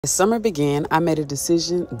As summer began, I made a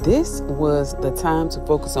decision. This was the time to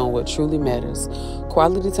focus on what truly matters.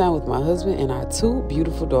 Quality time with my husband and our two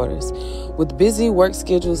beautiful daughters. With busy work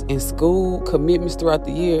schedules and school commitments throughout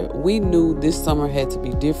the year, we knew this summer had to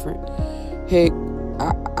be different. Heck,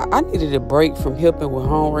 I needed a break from helping with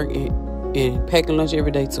homework and packing lunch every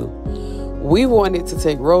day too. We wanted to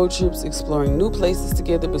take road trips, exploring new places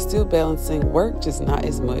together, but still balancing work, just not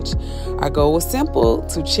as much. Our goal was simple: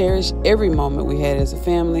 to cherish every moment we had as a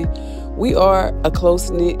family. We are a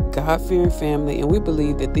close-knit, God-fearing family, and we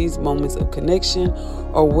believe that these moments of connection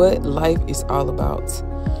are what life is all about.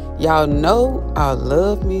 Y'all know I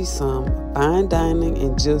love me some fine dining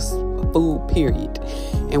and just food, period.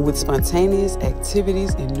 And with spontaneous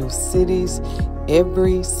activities in new cities,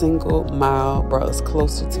 every single mile brought us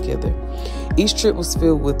closer together. Each trip was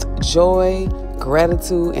filled with joy,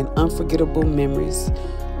 gratitude, and unforgettable memories.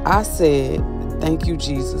 I said, "Thank you,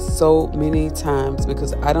 Jesus," so many times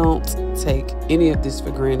because I don't take any of this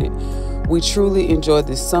for granted. We truly enjoyed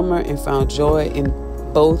this summer and found joy in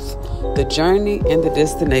both the journey and the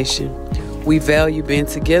destination. We value being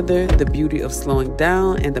together, the beauty of slowing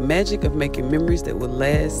down, and the magic of making memories that will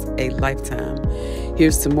last a lifetime.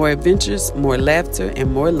 Here's to more adventures, more laughter,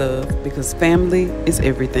 and more love, because family is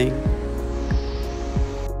everything.